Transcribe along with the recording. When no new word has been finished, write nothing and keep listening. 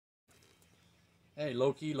Hey,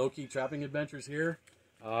 Low-Key Trapping Adventures here.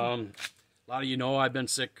 A lot of you know I've been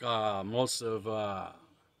sick most of a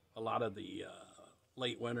lot of the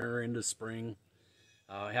late winter into spring.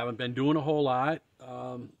 I haven't been doing a whole lot.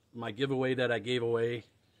 My giveaway that I gave away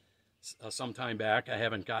some time back, I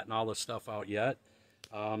haven't gotten all the stuff out yet.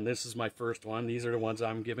 This is my first one. These are the ones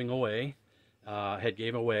I'm giving away.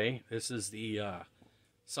 Gave away. This is the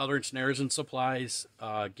Southern Snares and Supplies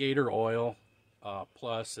Gator Oil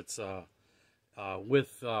Plus. It's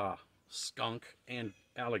with skunk and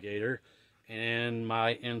alligator, and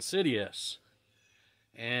my Insidious.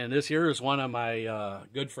 And this here is one of my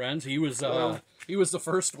good friends. He was the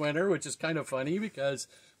first winner, which is kind of funny because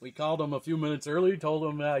we called him a few minutes early, told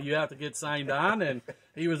him you have to get signed on, and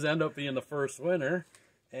he was end up being the first winner.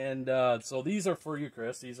 And so these are for you,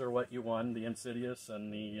 Chris. These are what you won: the Insidious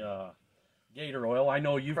and the Gator Oil. I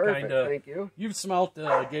know you've you've smelt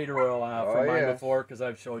Gator Oil from mine before because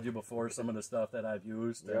I've showed you before some of the stuff that I've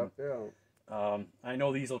used. And, I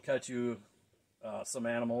know these will catch you some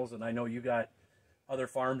animals, and I know you got other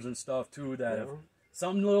farms and stuff too that have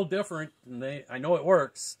something a little different, and I know it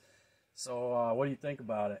works. So what do you think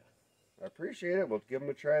about it? I appreciate it. We'll give them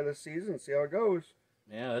a try this season, see how it goes.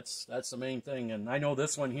 Yeah, that's the main thing. And I know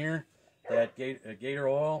this one here, that Gator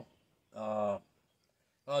Oil, well,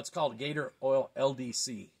 it's called Gator Oil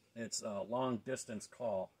LDC. It's a long distance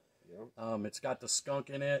call. It's got the skunk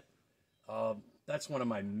in it. That's one of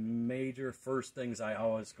my major first things I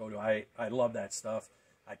always go to. I love that stuff.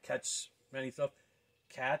 I catch many stuff.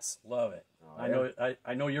 Cats love it.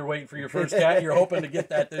 I know you're waiting for your first cat. You're hoping to get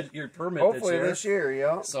that your permit hopefully this year.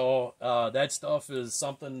 Yeah. So that stuff is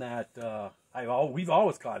something that we've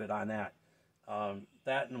always caught it on that.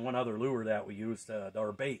 That and one other lure that we used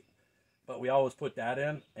our bait, but we always put that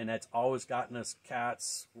in, and that's always gotten us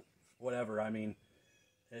cats, whatever. I mean,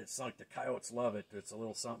 it's like the coyotes love it. It's a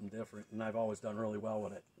little something different, and I've always done really well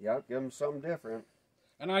with it. Yep, give them something different.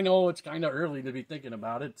 And I know it's kind of early to be thinking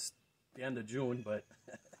about it. It's the end of June, but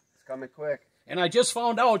it's coming quick. And I just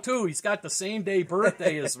found out too, he's got the same day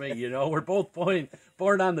birthday as me. You know, we're both born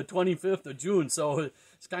on the 25th of June, so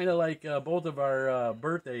it's kind of like both of our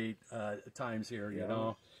birthday times here. You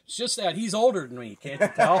know, it's just that he's older than me. Can't you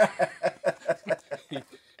tell?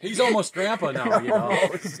 He's almost grandpa now. You know.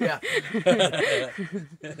 Yeah.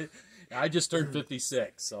 I just turned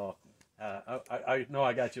 56, so I know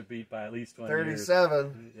I got you beat by at least 20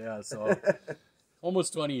 37. years. Yeah, so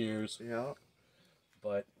almost 20 years. Yeah.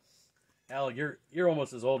 But Al, you're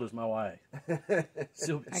almost as old as my wife.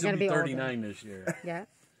 She'll be 39 this year. Yeah.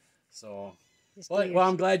 So, well,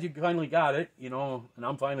 I'm glad you finally got it. You know, and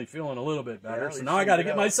I'm finally feeling a little bit better. So now I got to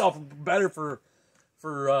get myself better for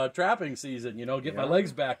trapping season. You know, get my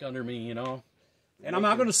legs back under me. You know, and I'm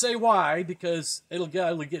not going to say why because it'll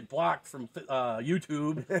get blocked from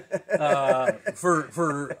YouTube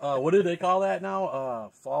for what do they call that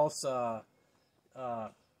now? False.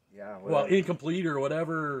 Well, incomplete or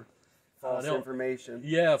whatever. False information.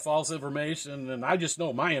 Yeah, false information, and I just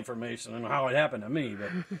know my information and how it happened to me.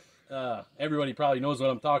 But everybody probably knows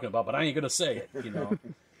what I'm talking about, but I ain't gonna say it, you know.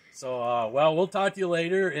 So, well, we'll talk to you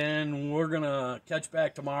later, and we're gonna catch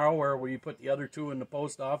back tomorrow where we put the other two in the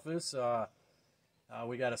post office.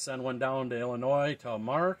 We got to send one down to Illinois to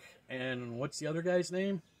Mark, and what's the other guy's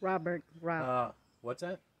name? Rob. What's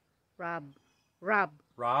that?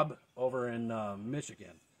 Rob over in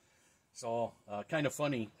Michigan. So, kind of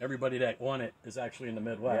funny. Everybody that won it is actually in the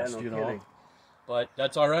Midwest, you know. Kidding. But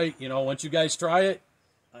that's all right. You know, once you guys try it,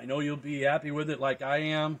 I know you'll be happy with it like I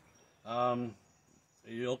am.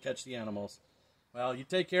 You'll catch the animals. Well, you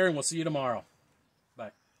take care, and we'll see you tomorrow.